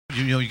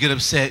You get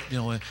upset,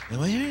 well,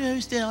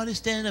 you stand all this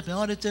standing up and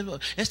all this.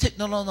 Let's take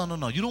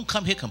no. You don't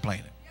come here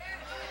complaining.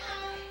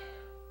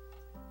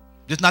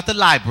 It's not the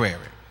library.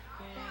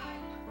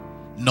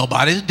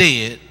 Nobody's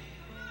dead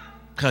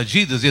because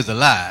Jesus is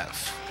alive.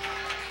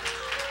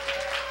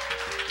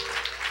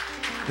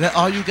 Is that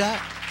all you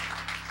got?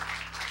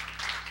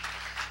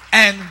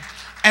 And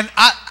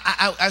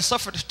I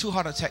suffered 2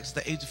 heart attacks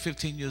at the age of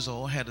 15 years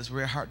old. I had this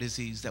rare heart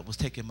disease that was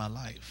taking my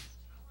life.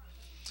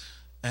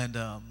 And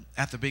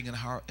after being in the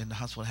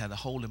hospital, I had a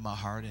hole in my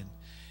heart, and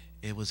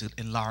it was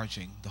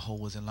enlarging. The hole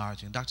was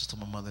enlarging. Doctors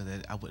told my mother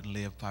that I wouldn't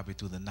live probably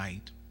through the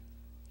night.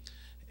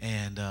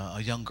 And a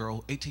young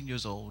girl, 18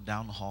 years old,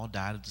 down the hall,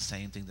 died of the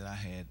same thing that I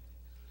had.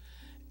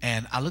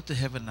 And I looked at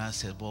heaven and I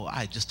said, well,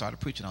 I just started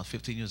preaching. I was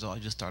 15 years old. I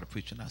just started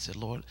preaching. I said,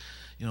 Lord,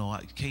 I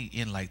can't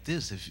end like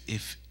this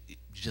if you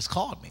just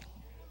called me.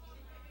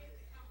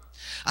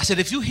 I said,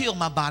 if you heal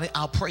my body,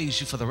 I'll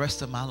praise you for the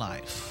rest of my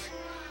life.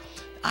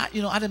 I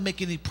didn't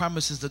make any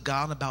promises to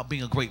God about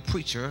being a great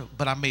preacher,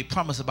 but I made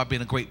promises about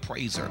being a great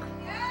praiser.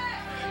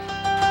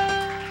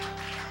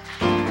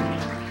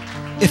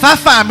 If I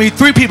find me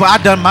 3 people,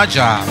 I've done my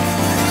job.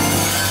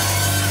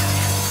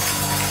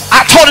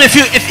 I told him,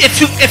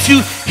 if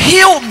you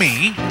heal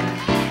me,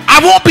 I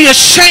won't be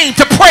ashamed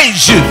to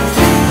praise you.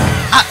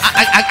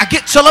 I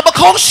get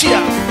Chalabakoshia.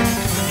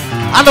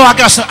 I know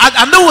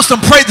I knew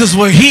some praises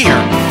were here.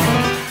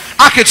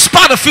 I could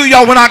spot a few of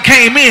y'all when I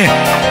came in.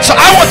 So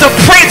I want the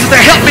praises to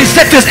help me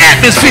set this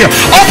atmosphere.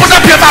 Open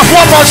up your mouth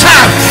one more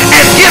time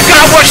and give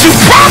God what you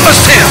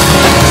promised him.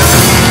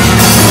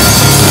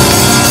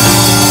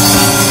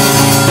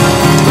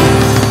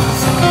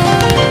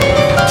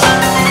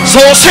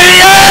 So say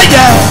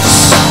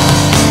yes.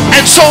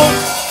 And so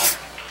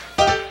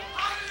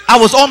I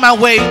was on my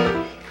way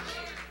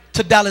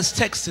to Dallas,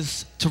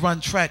 Texas to run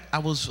track. I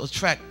was a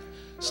track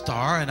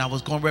star, and I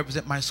was going to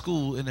represent my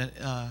school in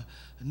a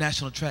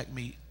national track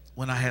meet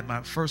when I had my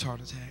first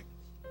heart attack.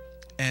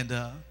 And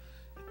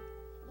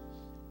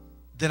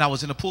then I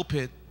was in the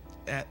pulpit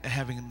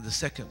having the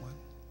second one.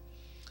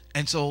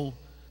 And so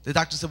the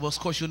doctor said, well, of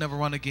course, you'll never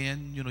run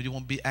again. You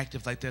won't be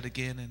active like that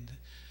again and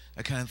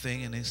that kind of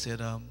thing. And they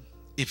said,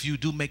 if you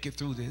do make it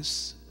through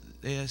this,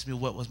 they asked me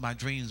what was my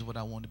dreams, what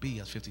I wanted to be.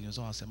 I was 15 years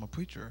old. I said, I'm a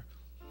preacher.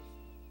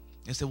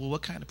 They said, well,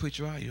 what kind of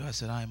preacher are you? I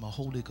said, I am a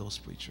Holy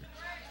Ghost preacher.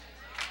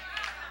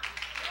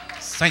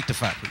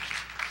 Sanctified preacher.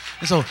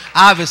 And so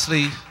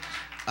obviously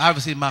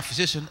my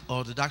physician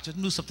or the doctor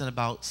knew something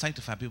about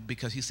sanctified people,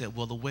 because he said,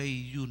 well, the way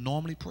you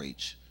normally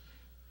preach,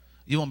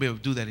 you won't be able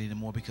to do that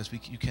anymore because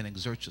you can't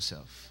exert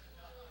yourself.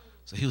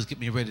 So he was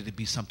getting me ready to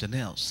be something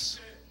else.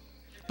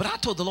 But I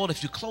told the Lord,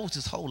 if you close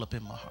this hole up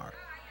in my heart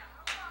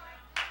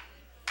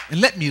and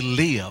let me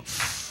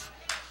live,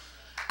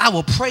 I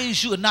will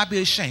praise you and not be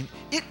ashamed.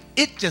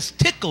 It just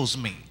tickles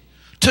me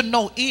to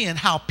no end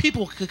how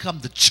people could come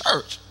to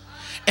church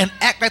and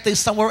act like they're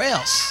somewhere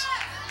else.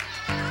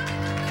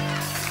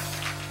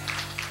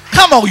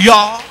 Come on,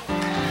 y'all.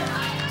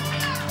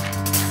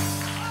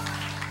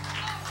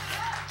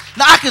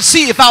 Now, I can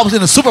see if I was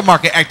in a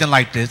supermarket acting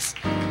like this,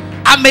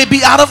 I may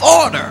be out of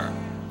order.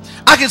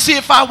 I can see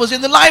if I was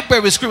in the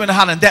library screaming and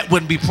hollering, that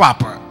wouldn't be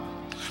proper.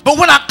 But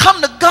when I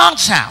come to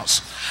God's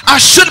house, I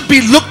shouldn't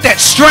be looked at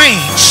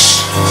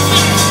strange.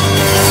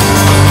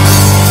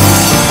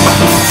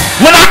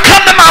 When I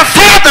come to my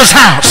Father's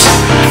house,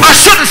 I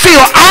shouldn't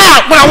feel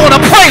odd when I want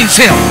to praise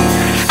him.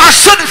 I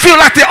shouldn't feel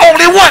like the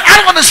only one. I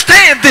don't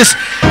understand this.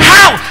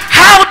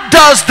 How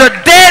does the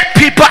dead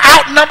people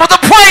outnumber the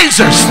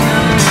praisers?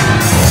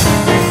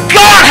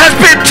 God has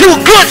been too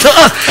good to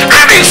us.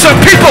 I need some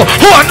people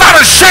who are not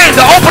ashamed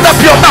to open up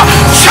your mouth,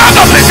 chug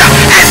up and down,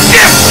 and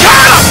give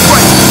God a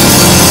praise.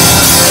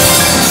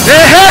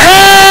 Hey, hey,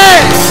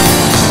 hey.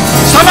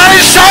 Somebody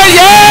say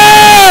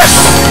yes.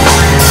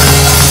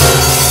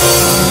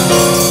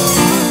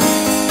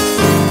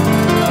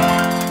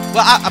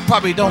 Well, I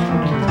probably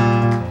don't.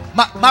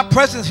 My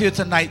presence here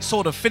tonight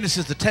sort of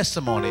finishes the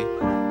testimony.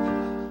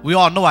 We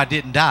all know I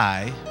didn't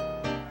die.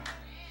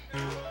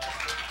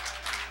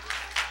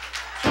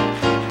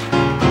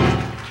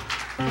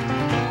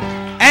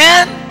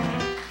 And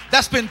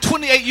that's been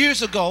 28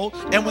 years ago.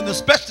 And when the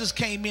specialist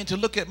came in to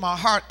look at my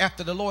heart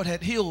after the Lord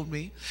had healed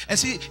me, and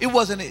see, it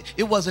wasn't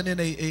in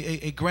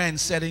a grand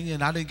setting,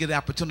 and I didn't get the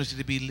opportunity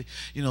to be,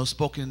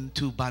 spoken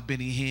to by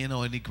Benny Hinn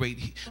or any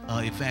great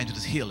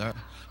evangelist healer.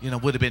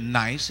 Would have been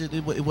nice.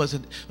 It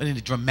wasn't any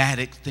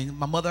dramatic thing.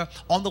 My mother,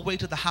 on the way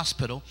to the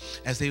hospital,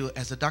 as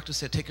the doctor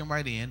said, take him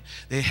right in,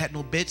 they had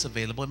no beds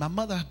available. And my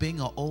mother, being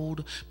an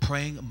old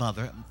praying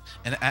mother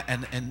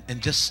and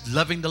just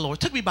loving the Lord,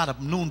 took me about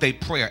a noonday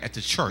prayer at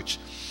the church.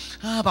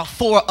 About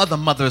 4 other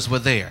mothers were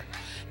there.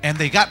 And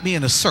they got me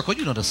in a circle.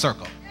 You know the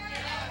circle.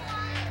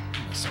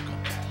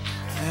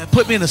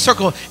 Put me in a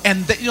circle,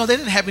 and they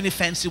didn't have any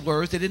fancy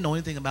words. They didn't know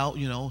anything about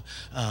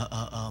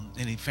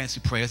any fancy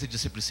prayers. They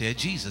just simply said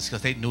Jesus,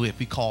 because they knew if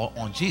we called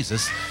on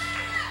Jesus,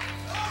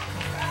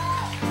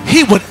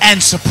 he would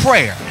answer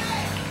prayer.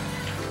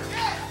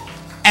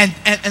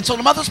 And so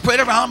the mothers prayed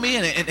around me,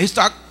 and they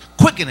start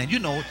quickening. You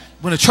know,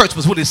 when the church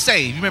was really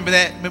saved. You remember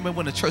that? Remember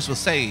when the church was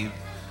saved?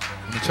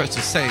 When the church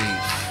was saved.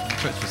 When the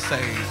church was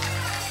saved.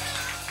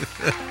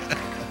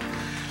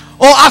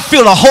 Oh, I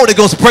feel a Holy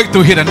Ghost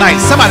breakthrough here tonight.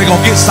 Somebody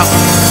gonna get something.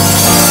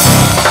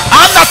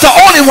 I'm not the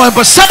only one,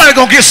 but somebody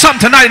gonna get something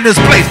tonight in this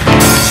place.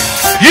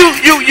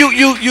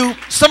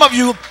 Some of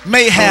you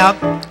may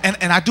have,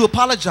 and I do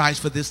apologize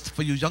for this,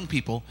 for you young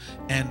people,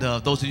 and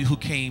those of you who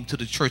came to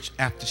the church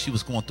after she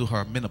was going through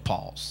her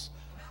menopause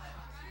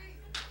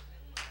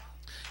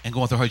and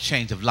going through her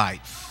change of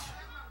life.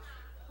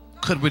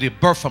 Couldn't really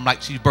birth them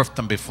like she birthed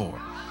them before.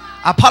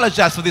 I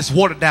apologize for this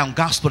watered down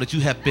gospel that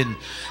you have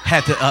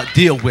had to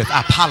deal with.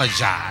 I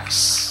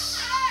apologize.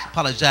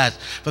 Apologize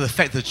for the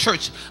fact that the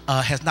church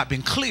has not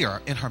been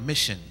clear in her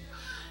mission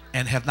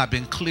and have not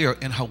been clear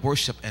in her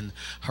worship and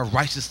her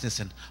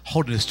righteousness and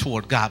holiness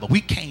toward God. But we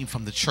came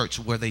from the church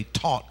where they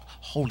taught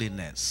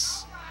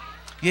holiness.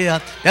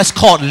 Yeah, that's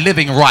called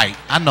living right.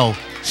 I know,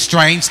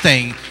 strange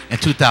thing in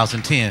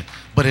 2010,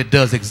 but it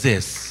does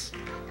exist.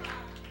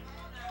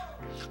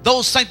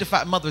 Those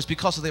sanctified mothers,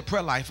 because of their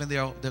prayer life and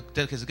their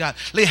dedication to God,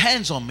 lay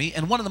hands on me,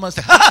 and one of them must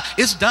say, ha,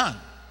 it's done.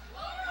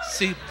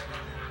 See,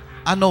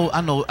 I know.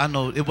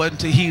 It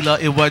wasn't Tehillah,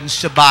 it wasn't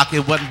Shabbat,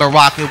 it wasn't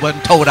Barak, it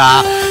wasn't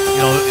Todah. You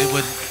know, it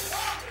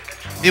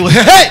was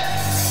hey.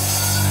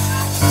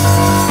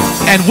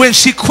 And when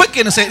she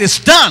quickened and said, it's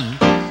done,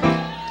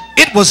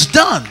 it was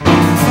done.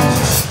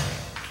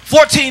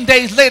 14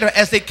 days later,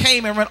 as they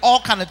came and ran all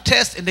kind of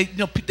tests, and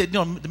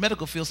the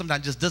medical field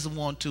sometimes just doesn't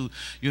want to,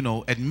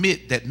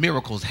 admit that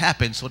miracles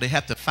happen, so they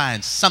have to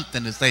find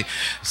something to say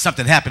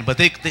something happened. But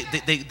they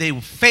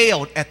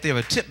failed at their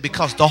attempt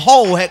because the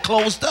hole had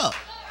closed up.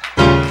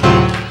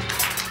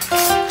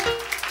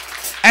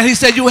 And he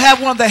said, you have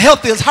one of the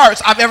healthiest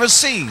hearts I've ever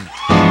seen.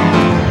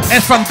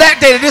 And from that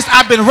day to this,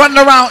 I've been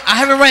running around. I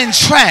haven't ran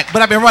track,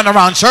 but I've been running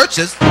around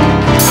churches.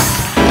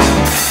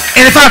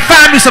 And if I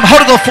find me some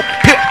Holy Ghost,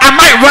 I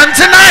might run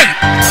tonight.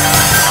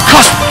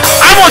 Because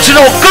I want you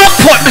to know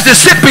Gulfport,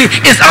 Mississippi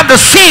is under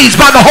siege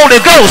by the Holy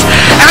Ghost.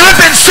 And I've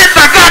been sent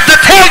by God to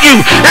tell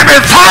you that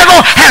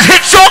revival has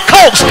hit your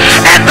coast.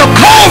 And the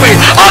glory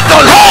of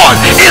the Lord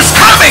is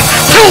coming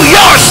to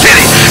your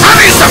city. I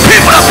need some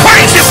people to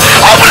praise him.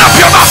 Open up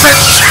your mouth and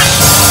shout.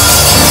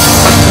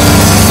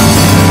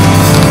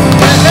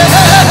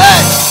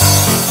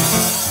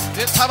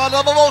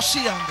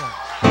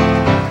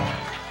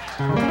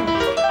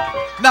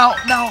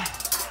 Now,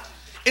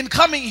 in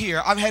coming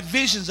here, I've had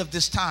visions of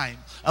this time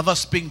of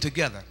us being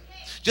together.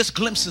 Just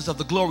glimpses of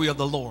the glory of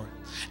the Lord.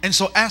 And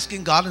so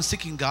asking God and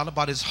seeking God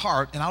about his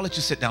heart, and I'll let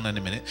you sit down in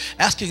a minute,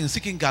 asking and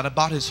seeking God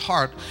about his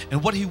heart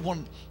and what he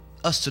wants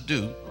us to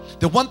do.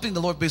 The one thing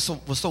the Lord was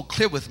so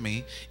clear with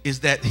me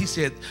is that he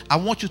said, I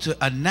want you to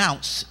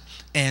announce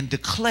and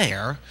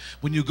declare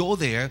when you go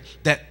there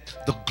that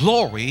the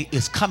glory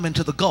is coming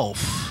to the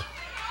Gulf.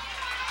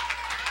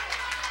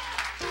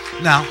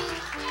 Now,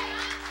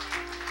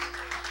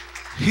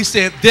 he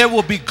said there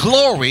will be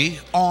glory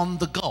on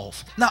the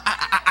Gulf. Now,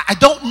 I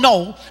don't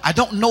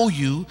know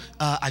you.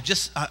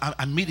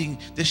 I'm meeting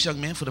this young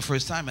man for the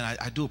first time, and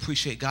I do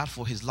appreciate God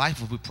for his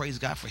life. We praise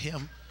God for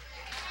him.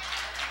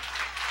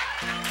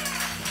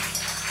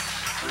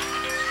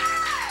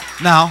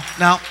 Now,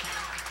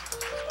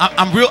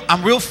 I'm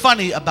real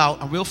funny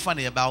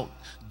about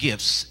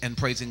gifts and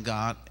praising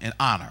God and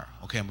honor.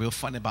 Okay, I'm real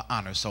funny about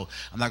honor. So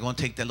I'm not going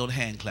to take that little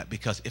hand clap,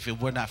 because if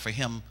it were not for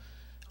him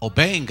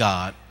obeying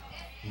God,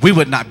 we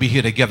would not be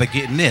here together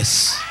getting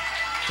this.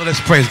 So let's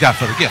praise God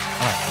for the gift.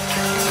 All right.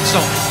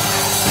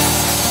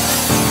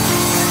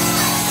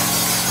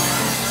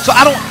 So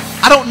I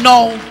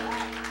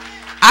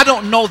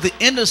don't know the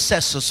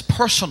intercessors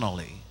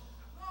personally,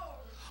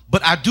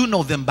 but I do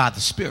know them by the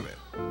Spirit.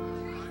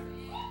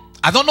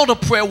 I don't know the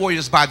prayer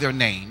warriors by their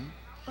name,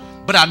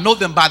 but I know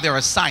them by their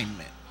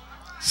assignment.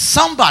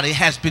 Somebody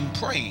has been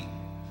praying,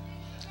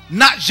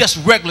 not just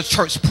regular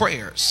church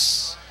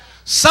prayers.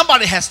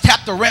 Somebody has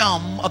tapped the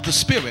realm of the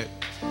Spirit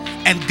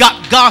and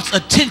got God's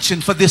attention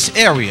for this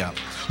area.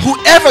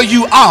 Whoever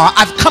you are,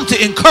 I've come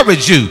to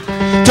encourage you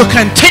to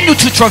continue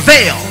to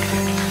travail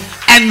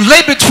and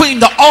lay between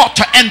the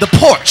altar and the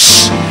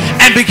porch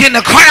and begin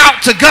to cry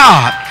out to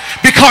God,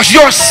 because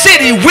your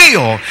city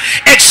will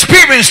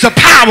experience the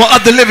power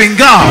of the living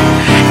God.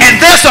 And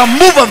there's a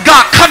move of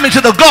God coming to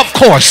the Gulf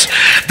Coast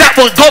that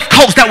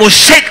will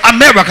shake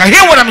America.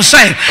 Hear what I'm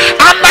saying?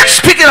 I'm not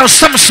speaking of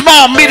some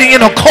small meeting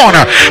in a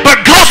corner,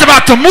 but God's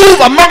about to move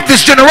among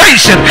this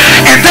generation,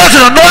 and there's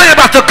an anointing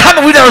about to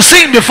come that we've never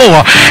seen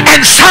before,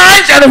 and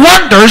signs and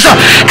wonders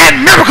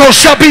and miracles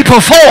shall be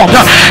performed.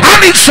 I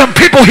need some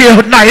people here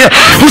tonight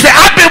who say,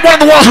 I've been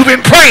one of the ones who've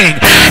been praying,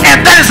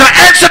 and that is the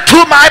answer to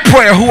my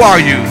prayer. Who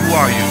are you? Who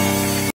are you?